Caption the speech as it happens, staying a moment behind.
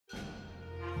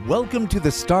Welcome to the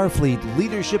Starfleet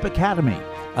Leadership Academy,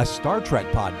 a Star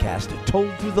Trek podcast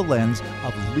told through the lens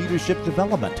of leadership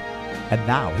development. And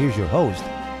now, here's your host,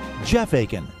 Jeff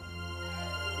Akin.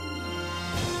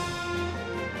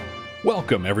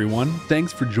 Welcome, everyone.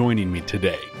 Thanks for joining me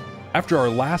today. After our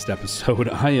last episode,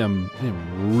 I am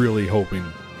really hoping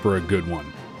for a good one.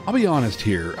 I'll be honest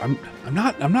here, I'm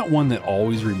not one that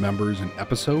always remembers an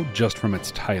episode just from its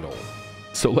title.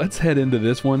 So let's head into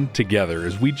this one together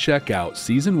as we check out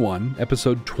Season 1,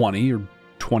 Episode 20 or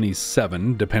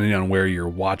 27, depending on where you're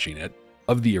watching it,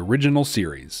 of the original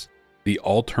series, The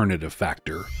Alternative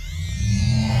Factor.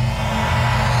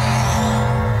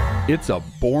 It's a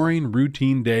boring,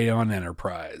 routine day on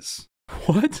Enterprise.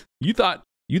 What? You thought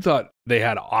they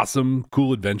had awesome,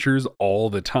 cool adventures all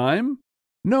the time?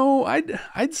 No,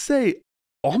 I'd say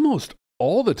almost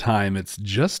all the time it's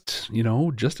just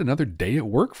another day at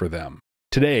work for them.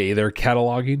 Today, they're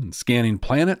cataloging and scanning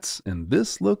planets, and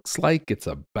this looks like it's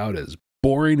about as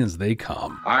boring as they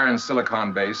come. Iron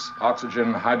silicon base,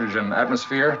 oxygen, hydrogen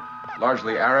atmosphere,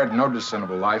 largely arid, no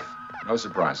discernible life, no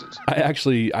surprises. I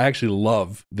actually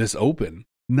love this open.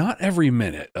 Not every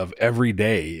minute of every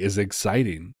day is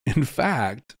exciting. In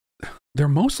fact, they're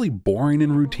mostly boring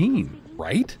and routine,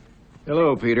 right?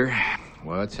 Hello, Peter.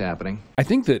 What's happening? I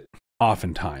think that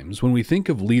oftentimes, when we think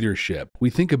of leadership,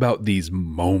 we think about these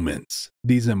moments,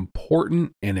 these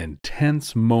important and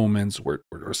intense moments where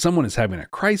someone is having a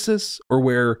crisis or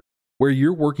where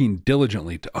you're working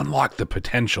diligently to unlock the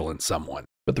potential in someone.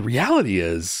 But the reality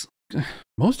is,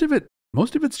 most of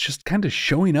it's just kind of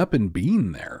showing up and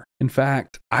being there. In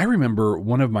fact, I remember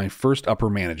one of my first upper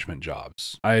management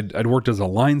jobs. I'd worked as a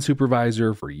line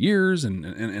supervisor for years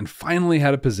and finally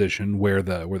had a position where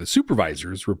the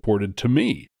supervisors reported to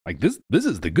me. Like, this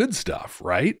is the good stuff,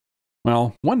 right?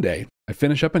 Well, one day I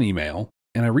finish up an email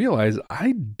and I realize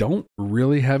I don't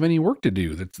really have any work to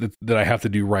do that I have to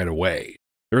do right away.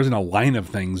 There isn't a line of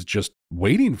things just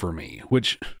waiting for me,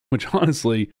 which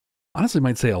honestly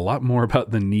might say a lot more about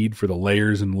the need for the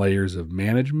layers and layers of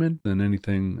management than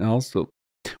anything else. So,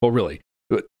 well, really,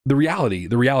 the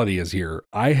reality is here.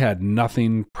 I had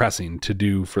nothing pressing to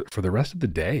do for the rest of the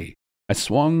day. I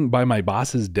swung by my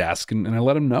boss's desk and I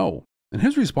let him know. And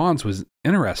his response was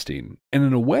interesting and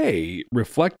in a way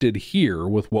reflected here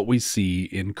with what we see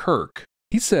in Kirk.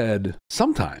 He said,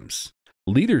 sometimes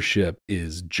leadership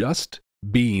is just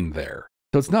being there.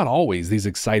 So it's not always these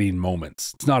exciting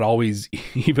moments. It's not always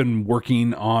even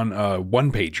working on a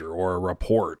one-pager or a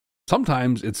report.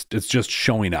 Sometimes it's just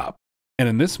showing up. And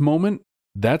in this moment,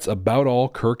 that's about all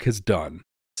Kirk has done.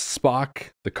 Spock,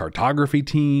 the cartography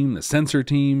team, the sensor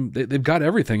team, they've got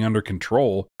everything under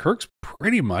control. Kirk's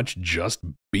pretty much just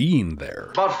being there.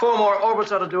 About 4 more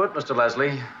orbits ought to do it, Mr.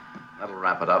 Leslie. That'll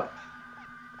wrap it up.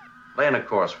 Laying a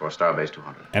course for Starbase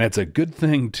 200. And it's a good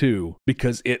thing, too,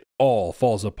 because it all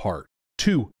falls apart.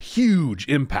 2 huge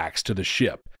impacts to the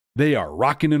ship. They are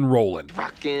rocking and rolling.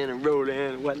 Rocking and rolling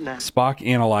and whatnot. Spock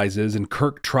analyzes and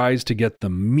Kirk tries to get the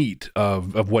meat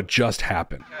of what just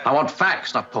happened. I want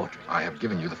facts, not poetry. I have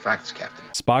given you the facts, Captain.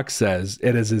 Spock says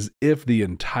it is as if the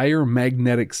entire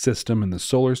magnetic system in the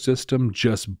solar system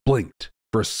just blinked.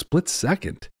 For a split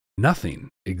second, nothing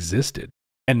existed.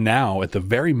 And now, at the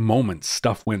very moment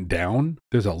stuff went down,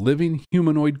 there's a living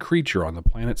humanoid creature on the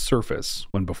planet's surface,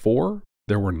 when before,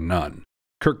 there were none.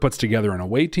 Kirk puts together an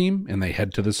away team and they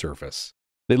head to the surface.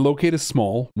 They locate a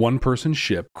small, one-person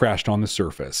ship crashed on the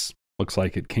surface. Looks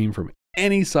like it came from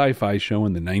any sci-fi show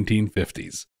in the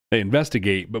 1950s. They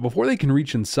investigate, but before they can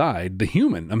reach inside, the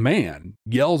human, a man,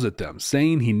 yells at them,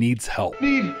 saying he needs help.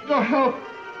 Need your help.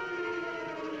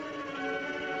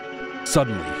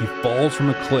 Suddenly, he falls from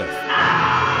a cliff.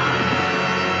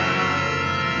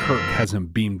 Kirk has him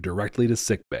beamed directly to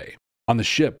sickbay. On the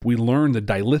ship, we learn the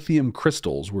dilithium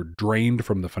crystals were drained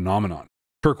from the phenomenon.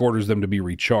 Kirk orders them to be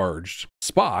recharged.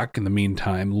 Spock, in the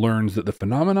meantime, learns that the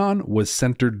phenomenon was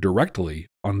centered directly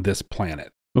on this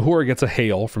planet. Uhura gets a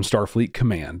hail from Starfleet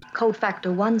Command. Code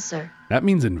Factor 1, sir. That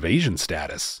means invasion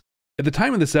status. At the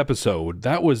time of this episode,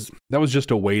 that was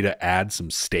just a way to add some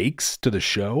stakes to the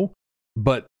show.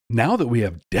 But now that we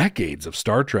have decades of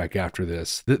Star Trek after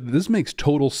this, this makes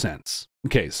total sense.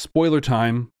 Okay, spoiler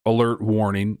time, alert,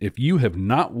 warning. If you have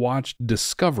not watched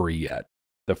Discovery yet,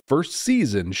 the first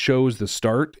season shows the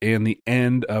start and the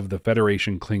end of the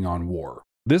Federation Klingon War.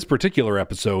 This particular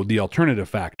episode, The Alternative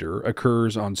Factor,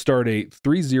 occurs on Stardate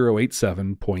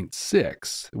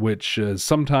 3087.6, which is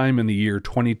sometime in the year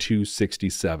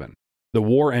 2267. The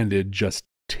war ended just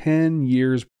 10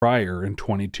 years prior in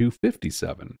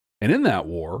 2257. And in that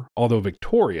war, although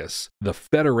victorious, the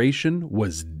Federation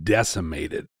was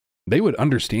decimated. They would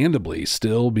understandably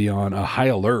still be on a high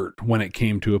alert when it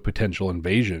came to a potential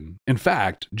invasion. In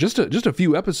fact, just a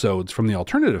few episodes from the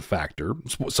alternative factor,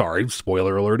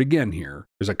 spoiler alert again here,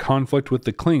 there's a conflict with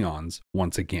the Klingons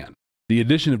once again. The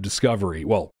addition of Discovery,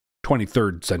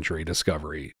 23rd century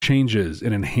Discovery, changes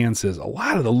and enhances a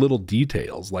lot of the little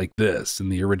details like this in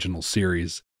the original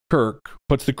series. Kirk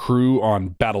puts the crew on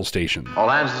battle stations. All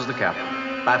hands, this is the captain.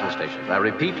 Battle stations. I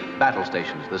repeat, battle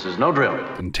stations. This is no drill.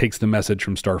 And takes the message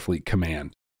from Starfleet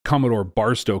Command. Commodore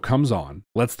Barstow comes on,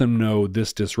 lets them know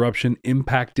this disruption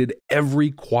impacted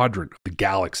every quadrant of the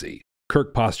galaxy.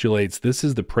 Kirk postulates this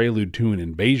is the prelude to an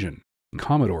invasion, and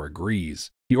Commodore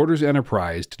agrees. He orders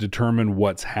Enterprise to determine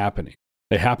what's happening.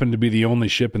 They happen to be the only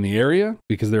ship in the area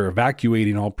because they're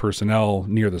evacuating all personnel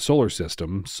near the solar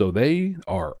system, so they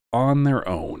are on their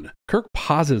own. Kirk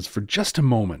pauses for just a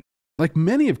moment. Like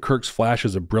many of Kirk's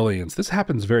flashes of brilliance, this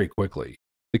happens very quickly.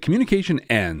 The communication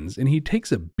ends and he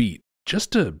takes a beat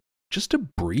just to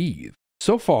breathe.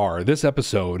 So far, this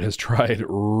episode has tried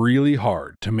really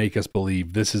hard to make us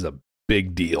believe this is a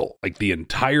big deal. Like the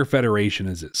entire Federation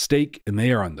is at stake and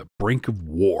they are on the brink of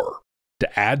war.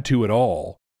 To add to it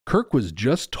all, Kirk was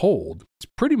just told he's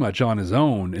pretty much on his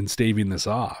own in staving this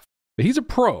off. But he's a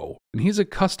pro and he's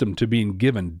accustomed to being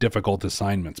given difficult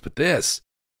assignments. But this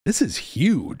is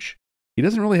huge. He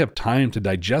doesn't really have time to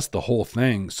digest the whole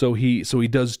thing, so he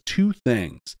does two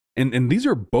things. And these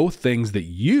are both things that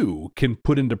you can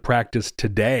put into practice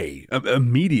today,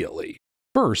 immediately.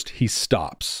 First, he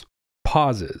stops,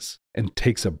 pauses, and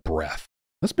takes a breath.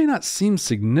 This may not seem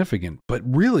significant, but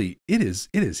really, it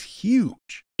is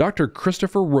huge. Dr.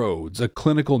 Christopher Rhodes, a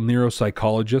clinical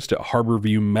neuropsychologist at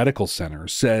Harborview Medical Center,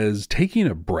 says taking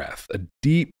a breath, a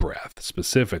deep breath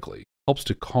specifically, helps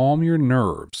to calm your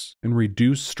nerves and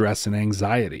reduce stress and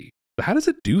anxiety. But how does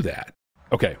it do that?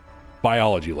 Okay,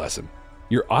 biology lesson.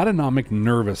 Your autonomic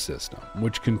nervous system,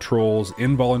 which controls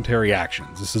involuntary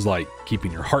actions, this is like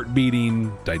keeping your heart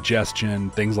beating,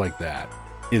 digestion, things like that,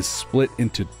 is split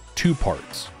into two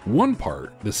parts. One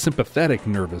part, the sympathetic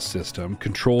nervous system,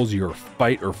 controls your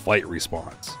fight or flight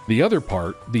response. The other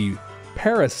part, the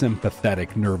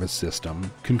parasympathetic nervous system,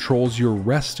 controls your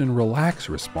rest and relax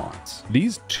response.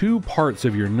 These two parts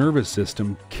of your nervous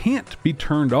system can't be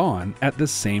turned on at the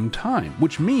same time,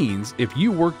 which means if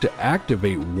you work to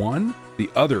activate one, the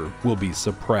other will be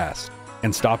suppressed.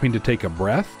 And stopping to take a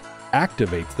breath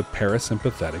activates the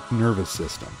parasympathetic nervous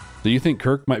system. Do you think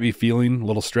Kirk might be feeling a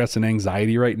little stress and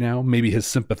anxiety right now? Maybe his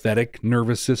sympathetic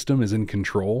nervous system is in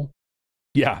control?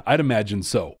 Yeah, I'd imagine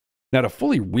so. Now, to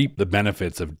fully reap the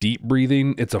benefits of deep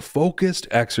breathing, it's a focused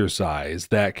exercise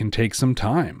that can take some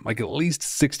time, like at least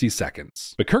 60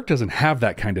 seconds. But Kirk doesn't have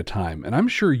that kind of time, and I'm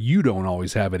sure you don't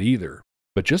always have it either.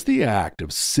 But just the act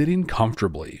of sitting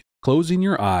comfortably, closing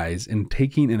your eyes, and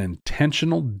taking an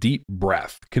intentional deep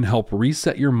breath can help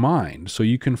reset your mind so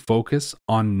you can focus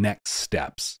on next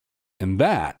steps. And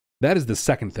that is the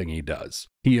second thing he does.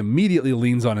 He immediately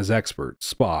leans on his expert,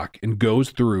 Spock, and goes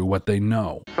through what they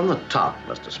know. From the top,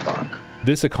 Mr. Spock.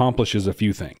 This accomplishes a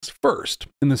few things. First,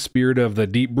 in the spirit of the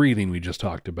deep breathing we just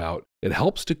talked about, it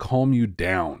helps to calm you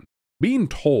down. Being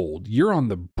told you're on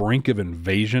the brink of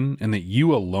invasion and that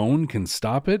you alone can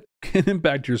stop it can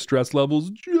impact your stress levels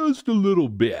just a little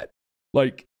bit.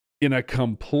 Like in a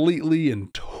completely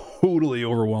and totally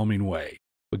overwhelming way.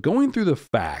 But going through the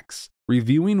facts,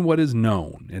 reviewing what is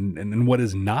known and what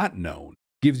is not known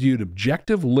gives you an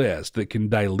objective list that can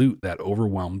dilute that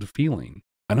overwhelmed feeling.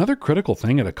 Another critical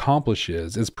thing it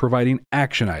accomplishes is providing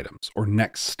action items or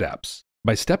next steps.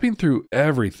 By stepping through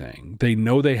everything, they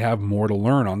know they have more to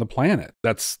learn on the planet.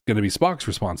 That's going to be Spock's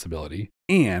responsibility.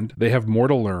 And they have more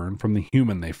to learn from the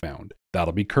human they found.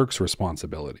 That'll be Kirk's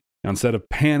responsibility. Now, instead of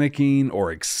panicking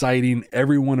or exciting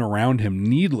everyone around him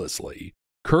needlessly,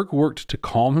 Kirk worked to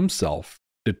calm himself,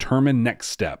 determine next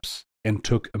steps, and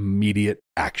took immediate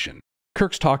action.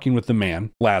 Kirk's talking with the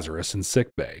man, Lazarus, in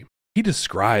sickbay. He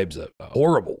describes a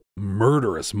horrible,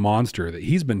 murderous monster that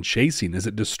he's been chasing as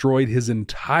it destroyed his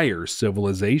entire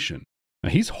civilization.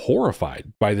 Now, he's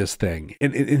horrified by this thing,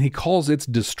 and he calls its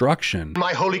destruction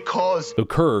my holy cause. So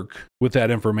Kirk, with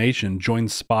that information,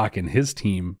 joins Spock and his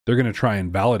team. They're going to try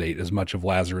and validate as much of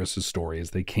Lazarus' story as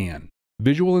they can.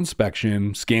 Visual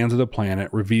inspection, scans of the planet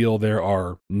reveal there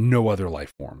are no other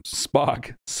life forms.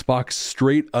 Spock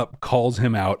straight up calls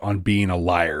him out on being a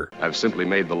liar. I've simply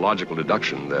made the logical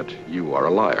deduction that you are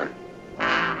a liar.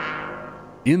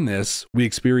 In this, we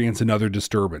experience another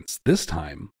disturbance, this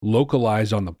time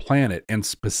localized on the planet and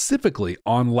specifically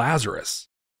on Lazarus.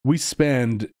 We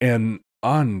spend an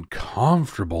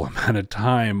uncomfortable amount of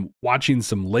time watching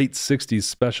some late 60s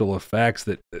special effects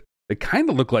that kind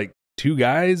of look like two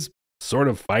guys sort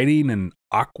of fighting in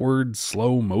awkward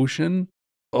slow motion.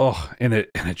 Oh, and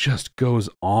it just goes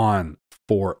on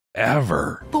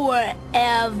forever.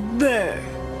 Forever.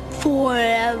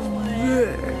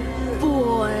 Forever.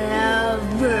 Forever.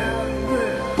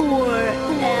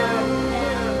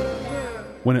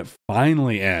 When it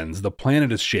finally ends, the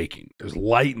planet is shaking. There's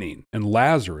lightning, and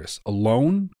Lazarus,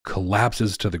 alone,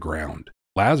 collapses to the ground.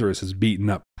 Lazarus is beaten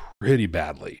up pretty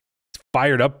badly. He's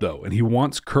fired up, though, and he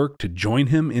wants Kirk to join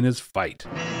him in his fight.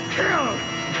 Kill!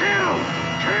 Kill!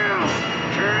 Kill!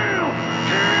 Kill!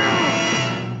 Kill!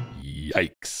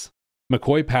 Yikes.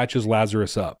 McCoy patches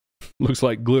Lazarus up. Looks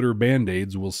like glitter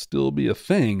band-aids will still be a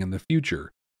thing in the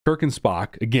future. Kirk and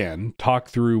Spock, again, talk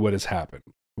through what has happened.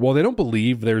 While they don't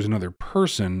believe there's another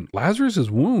person,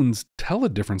 Lazarus's wounds tell a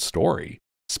different story.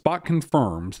 Spock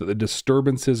confirms that the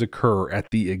disturbances occur at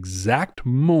the exact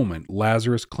moment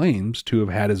Lazarus claims to have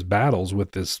had his battles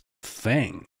with this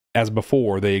thing. As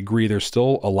before, they agree there's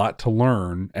still a lot to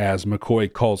learn as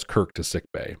McCoy calls Kirk to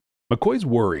sickbay. McCoy's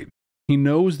worried. He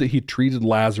knows that he treated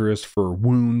Lazarus for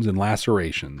wounds and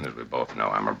lacerations. As we both know,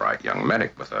 I'm a bright young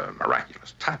medic with a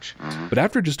miraculous touch. But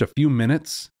after just a few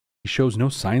minutes, he shows no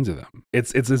signs of them.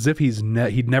 It's as if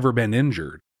he'd never been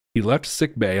injured. He left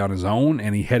sickbay on his own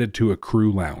and he headed to a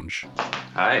crew lounge.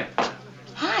 Hi.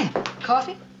 Hi.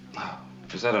 Coffee?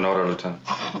 Is that an order, Lieutenant?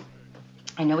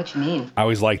 I know what you mean. I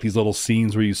always like these little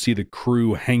scenes where you see the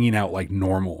crew hanging out like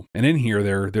normal. And in here,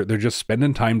 they're just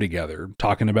spending time together,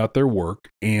 talking about their work,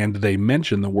 and they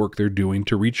mention the work they're doing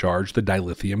to recharge the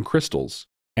dilithium crystals.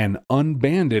 An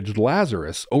unbandaged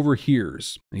Lazarus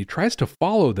overhears, and he tries to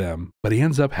follow them, but he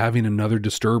ends up having another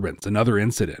disturbance, another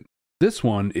incident. This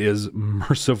one is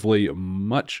mercifully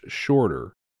much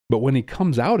shorter, but when he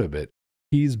comes out of it,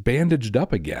 he's bandaged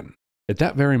up again. At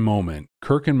that very moment,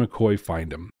 Kirk and McCoy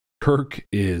find him. Kirk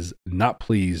is not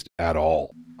pleased at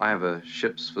all. I have a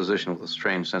ship's physician with a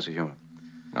strange sense of humor.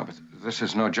 No, but this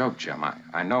is no joke, Jim.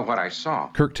 I know what I saw.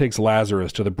 Kirk takes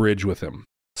Lazarus to the bridge with him.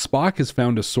 Spock has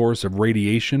found a source of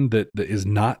radiation that is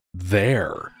not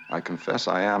there. I confess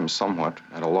I am somewhat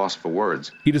at a loss for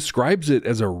words. He describes it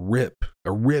as a rip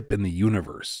in the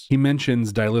universe. He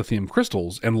mentions dilithium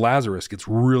crystals, and Lazarus gets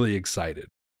really excited.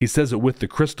 He says that with the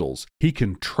crystals, he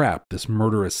can trap this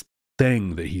murderous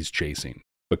thing that he's chasing.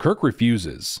 But Kirk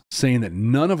refuses, saying that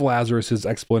none of Lazarus's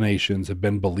explanations have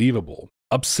been believable.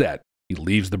 Upset, he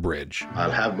leaves the bridge.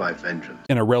 I'll have my vengeance.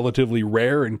 In a relatively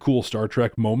rare and cool Star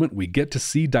Trek moment, we get to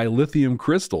see dilithium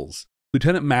crystals.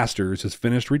 Lieutenant Masters has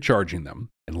finished recharging them,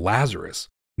 and Lazarus,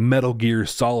 Metal Gear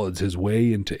Solids his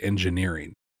way into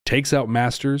engineering, takes out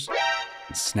Masters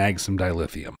and snags some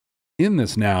dilithium. In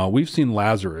this now, we've seen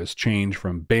Lazarus change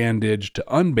from bandaged to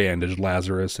unbandaged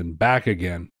Lazarus and back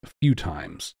again a few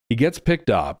times. He gets picked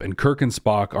up, and Kirk and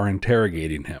Spock are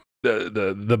interrogating him.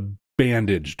 The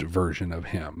bandaged version of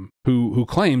him, who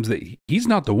claims that he's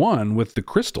not the one with the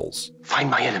crystals.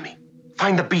 Find my enemy.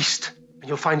 Find the beast, and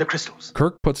you'll find the crystals.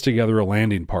 Kirk puts together a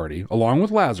landing party, along with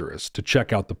Lazarus, to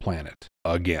check out the planet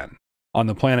again. On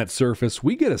the planet's surface,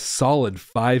 we get a solid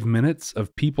 5 minutes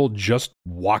of people just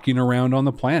walking around on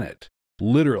the planet.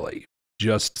 Literally,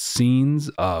 just scenes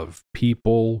of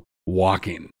people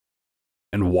walking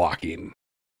and walking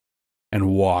and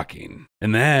walking.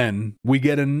 And then we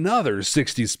get another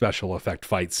 60s special effect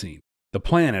fight scene. The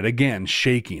planet, again,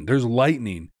 shaking. There's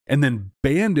lightning. And then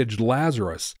bandaged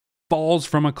Lazarus falls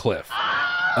from a cliff.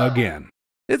 Again.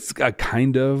 It's a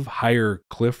kind of higher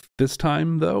cliff this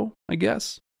time, though, I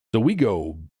guess. So we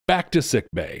go back to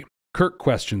sickbay. Kirk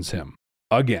questions him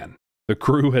again. The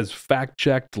crew has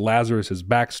fact-checked Lazarus's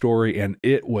backstory, and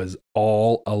it was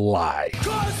all a lie.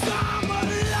 'Cause I'm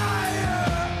a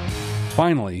liar!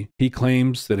 Finally, he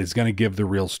claims that he's going to give the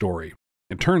real story.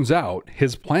 It turns out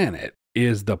his planet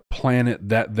is the planet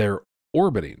that they're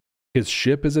orbiting. His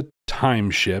ship is a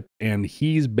time ship, and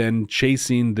he's been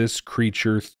chasing this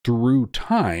creature through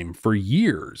time for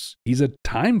years. He's a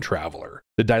time traveler.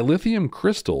 The dilithium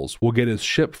crystals will get his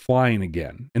ship flying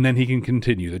again, and then he can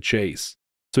continue the chase.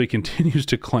 So he continues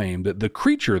to claim that the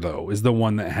creature, though, is the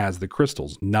one that has the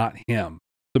crystals, not him.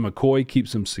 So McCoy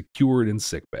keeps him secured in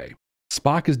sickbay.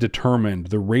 Spock is determined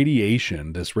the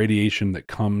radiation, this radiation that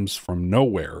comes from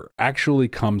nowhere, actually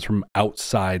comes from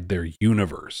outside their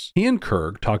universe. He and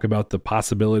Kirk talk about the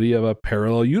possibility of a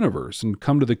parallel universe and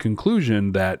come to the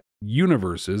conclusion that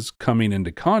universes coming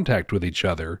into contact with each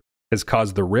other has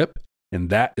caused the rip, and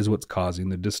that is what's causing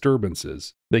the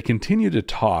disturbances. They continue to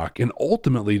talk and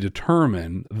ultimately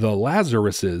determine the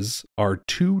Lazaruses are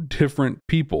two different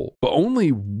people, but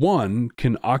only one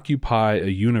can occupy a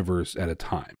universe at a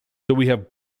time. So we have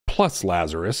plus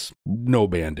Lazarus, no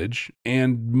bandage,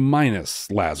 and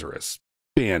minus Lazarus,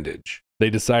 bandage. They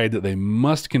decide that they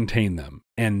must contain them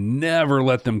and never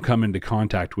let them come into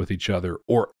contact with each other,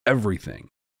 or everything,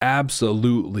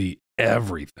 absolutely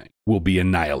everything, will be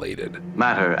annihilated.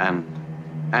 Matter and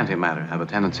antimatter have a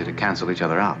tendency to cancel each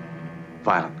other out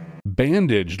violently.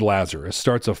 Bandaged Lazarus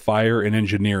starts a fire in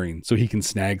engineering so he can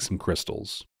snag some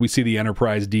crystals. We see the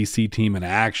Enterprise DC team in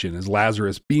action as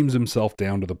Lazarus beams himself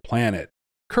down to the planet.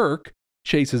 Kirk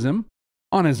chases him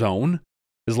on his own.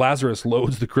 As Lazarus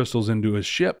loads the crystals into his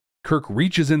ship, Kirk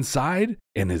reaches inside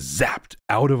and is zapped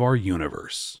out of our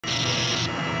universe.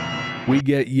 We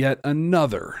get yet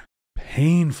another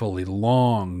painfully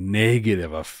long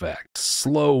negative effect,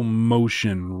 slow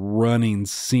motion running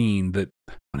scene that,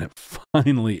 when it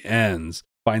finally ends,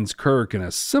 finds Kirk in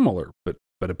a similar but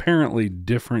apparently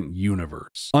different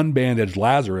universe. Unbandaged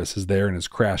Lazarus is there in his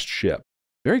crashed ship.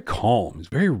 Very calm, he's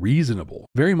very reasonable,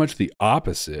 very much the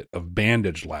opposite of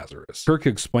bandaged Lazarus. Kirk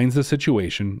explains the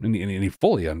situation and he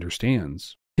fully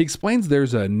understands. He explains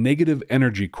there's a negative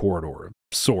energy corridor of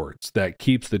sorts that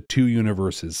keeps the two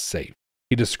universes safe.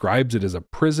 He describes it as a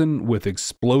prison with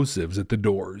explosives at the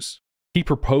doors. He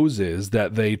proposes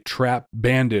that they trap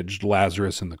bandaged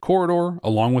Lazarus in the corridor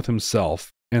along with himself,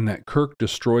 and that Kirk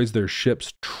destroys their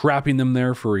ships, trapping them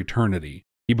there for eternity.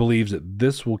 He believes that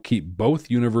this will keep both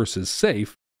universes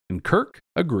safe, and Kirk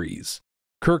agrees.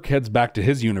 Kirk heads back to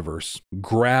his universe,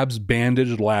 grabs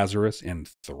bandaged Lazarus, and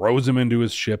throws him into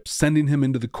his ship, sending him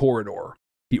into the corridor.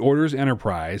 He orders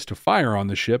Enterprise to fire on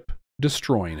the ship,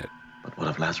 destroying it. But what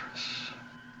of Lazarus?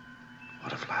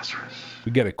 What of Lazarus?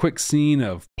 We get a quick scene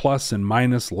of plus and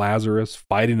minus Lazarus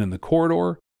fighting in the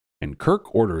corridor, and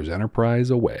Kirk orders Enterprise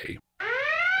away.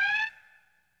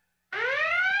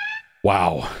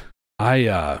 Wow.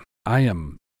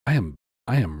 I'm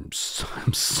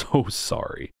so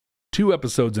sorry. 2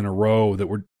 episodes in a row that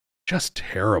were just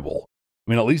terrible.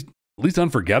 I mean, at least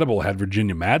Unforgettable had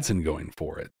Virginia Madsen going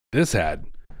for it. This had,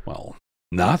 well,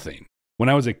 nothing. When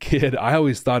I was a kid, I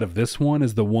always thought of this one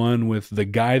as the one with the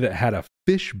guy that had a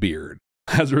fish beard.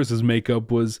 Lazarus's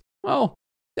makeup was, well,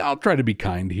 I'll try to be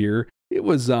kind here. It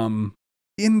was,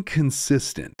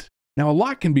 inconsistent. Now, a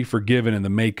lot can be forgiven in the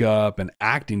makeup and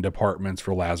acting departments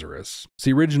for Lazarus.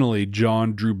 See, originally,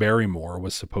 John Drew Barrymore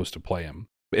was supposed to play him.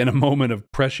 In a moment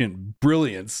of prescient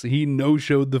brilliance, he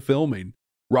no-showed the filming.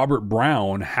 Robert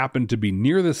Brown happened to be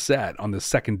near the set on the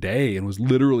second day and was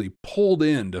literally pulled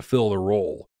in to fill the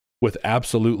role. With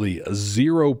absolutely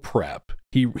zero prep,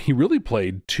 he really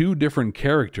played 2 different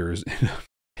characters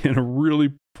in a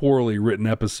really poorly written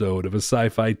episode of a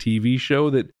sci-fi TV show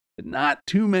that not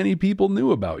too many people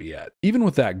knew about yet. Even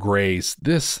with that grace,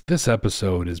 this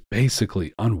episode is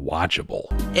basically unwatchable.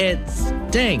 It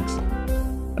stinks.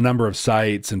 A number of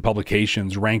sites and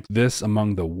publications ranked this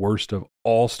among the worst of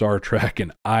all Star Trek,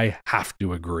 and I have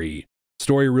to agree.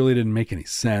 Story really didn't make any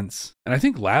sense. And I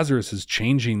think Lazarus's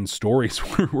changing stories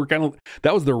were kind of,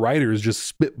 that was the writers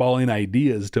just spitballing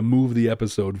ideas to move the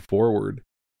episode forward.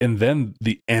 And then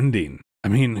the ending. I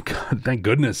mean, God, thank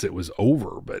goodness it was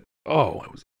over, but oh,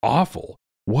 it was awful.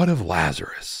 What of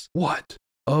Lazarus? What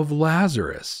of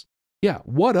Lazarus? Yeah,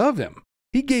 what of him?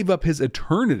 He gave up his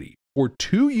eternity for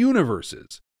 2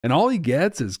 universes, and all he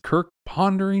gets is Kirk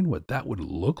pondering what that would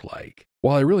look like.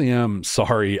 While I really am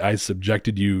sorry I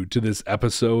subjected you to this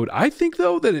episode, I think,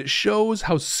 though, that it shows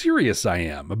how serious I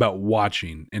am about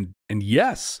watching and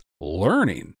yes,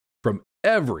 learning from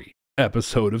every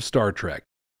episode of Star Trek.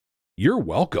 You're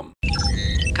welcome.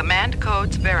 Command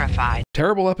codes verified.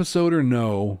 Terrible episode or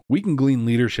no, we can glean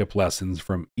leadership lessons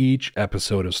from each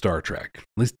episode of Star Trek.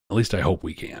 At least I hope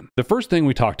we can. The first thing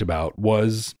we talked about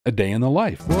was a day in the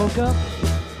life. Woke up,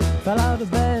 fell out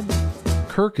of bed.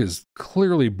 Kirk is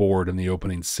clearly bored in the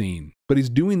opening scene, but he's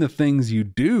doing the things you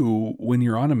do when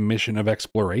you're on a mission of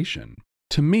exploration.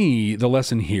 To me, the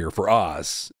lesson here for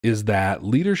us is that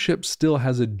leadership still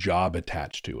has a job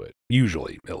attached to it,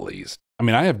 usually at least. I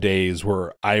mean, I have days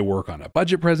where I work on a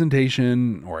budget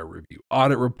presentation or I review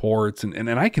audit reports, and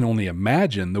I can only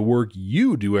imagine the work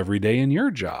you do every day in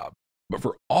your job. But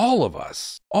for all of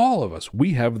us,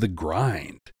 we have the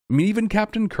grind. I mean, even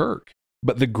Captain Kirk.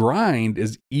 But the grind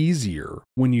is easier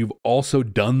when you've also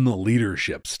done the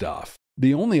leadership stuff.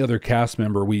 The only other cast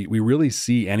member we really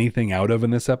see anything out of in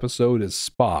this episode is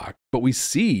Spock, but we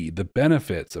see the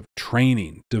benefits of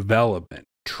training, development,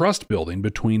 trust building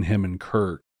between him and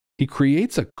Kirk. He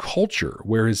creates a culture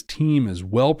where his team is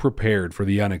well prepared for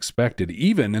the unexpected,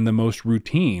 even in the most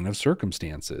routine of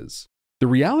circumstances. The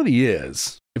reality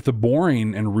is, if the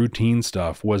boring and routine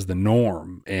stuff was the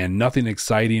norm and nothing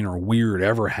exciting or weird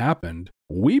ever happened,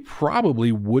 we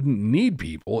probably wouldn't need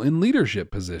people in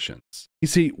leadership positions. You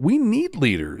see, we need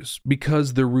leaders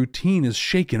because the routine is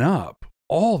shaken up.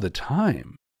 all the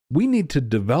time. We need to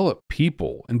develop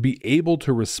people and be able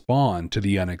to respond to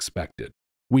the unexpected.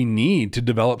 We need to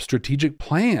develop strategic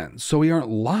plans so we aren't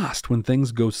lost when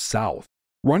things go south.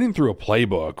 Running through a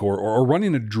playbook or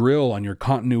running a drill on your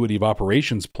continuity of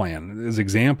operations plan as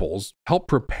examples help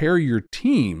prepare your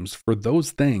teams for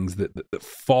those things that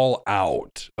fall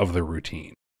out of the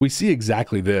routine. We see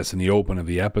exactly this in the open of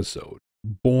the episode.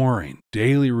 Boring,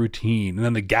 daily routine, and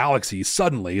then the galaxy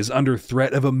suddenly is under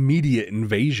threat of immediate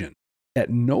invasion.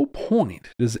 At no point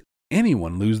does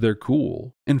anyone lose their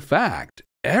cool. In fact,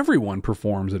 everyone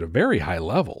performs at a very high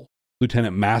level.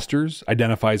 Lieutenant Masters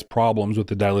identifies problems with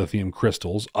the dilithium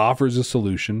crystals, offers a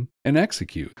solution, and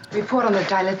executes. Report on the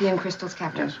dilithium crystals,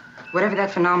 Captain. Yes. Whatever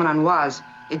that phenomenon was,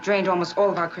 it drained almost all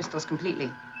of our crystals completely.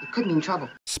 It could mean trouble.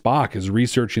 Spock is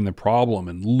researching the problem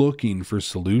and looking for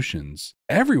solutions.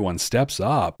 Everyone steps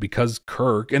up because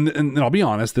Kirk, and I'll be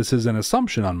honest, this is an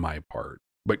assumption on my part,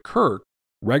 but Kirk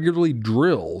regularly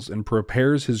drills and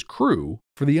prepares his crew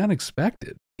for the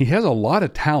unexpected. He has a lot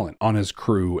of talent on his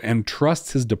crew and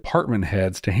trusts his department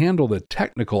heads to handle the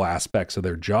technical aspects of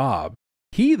their job.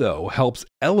 He, though, helps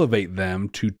elevate them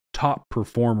to top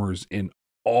performers in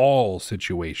all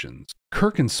situations.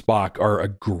 Kirk and Spock are a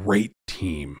great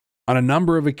team. On a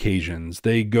number of occasions,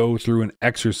 they go through an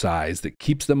exercise that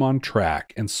keeps them on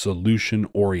track and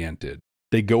solution-oriented.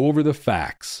 They go over the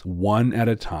facts one at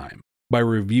a time. By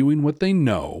reviewing what they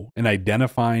know and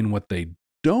identifying what they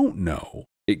don't know,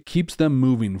 it keeps them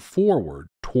moving forward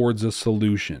towards a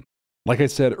solution. Like I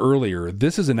said earlier,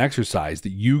 this is an exercise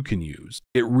that you can use.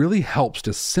 It really helps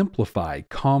to simplify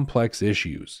complex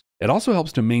issues. It also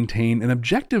helps to maintain an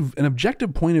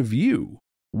objective point of view.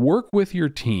 Work with your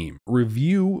team.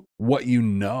 Review what you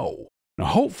know. Now,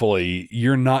 hopefully,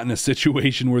 you're not in a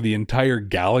situation where the entire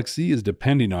galaxy is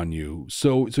depending on you.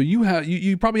 So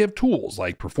you probably have tools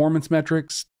like performance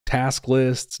metrics, task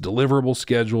lists, deliverable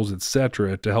schedules,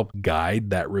 etc. to help guide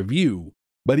that review.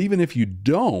 But even if you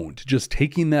don't, just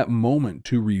taking that moment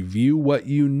to review what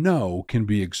you know can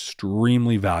be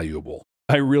extremely valuable.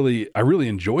 I really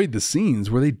enjoyed the scenes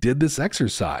where they did this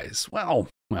exercise. Well,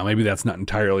 maybe that's not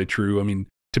entirely true. I mean,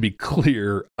 to be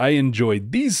clear, I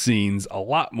enjoyed these scenes a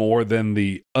lot more than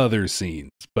the other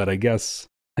scenes, but I guess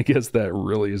that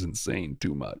really isn't saying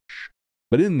too much.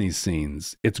 But in these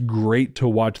scenes, it's great to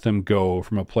watch them go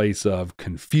from a place of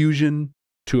confusion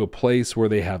to a place where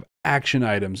they have action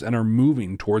items and are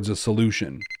moving towards a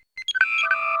solution.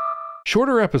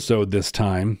 Shorter episode this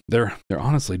time. There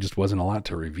honestly just wasn't a lot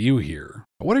to review here.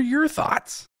 What are your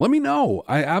thoughts? Let me know.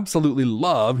 I absolutely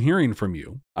love hearing from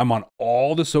you. I'm on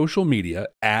all the social media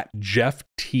at Jeff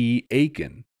T.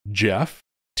 Akin. Jeff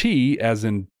T as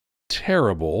in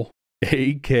terrible,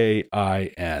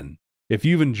 Akin. If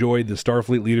you've enjoyed the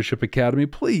Starfleet Leadership Academy,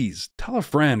 please tell a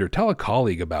friend or tell a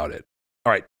colleague about it.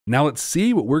 All right, now let's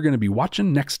see what we're going to be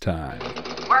watching next time.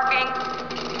 Working.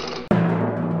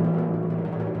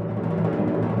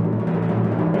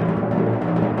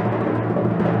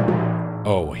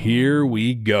 Oh, here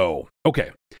we go.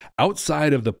 Okay,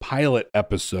 outside of the pilot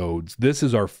episodes, this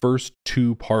is our first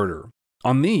two-parter.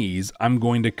 On these, I'm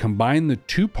going to combine the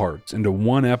two parts into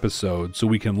one episode so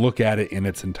we can look at it in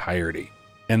its entirety.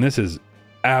 And this is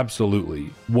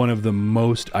absolutely one of the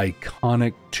most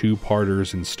iconic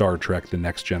two-parters in Star Trek: The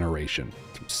Next Generation.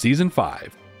 Season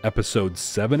 5, Episodes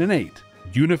 7 and 8,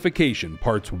 Unification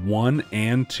Parts 1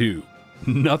 and 2.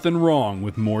 Nothing wrong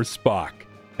with more Spock.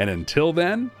 And until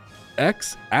then,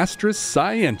 ex astra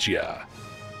scientia.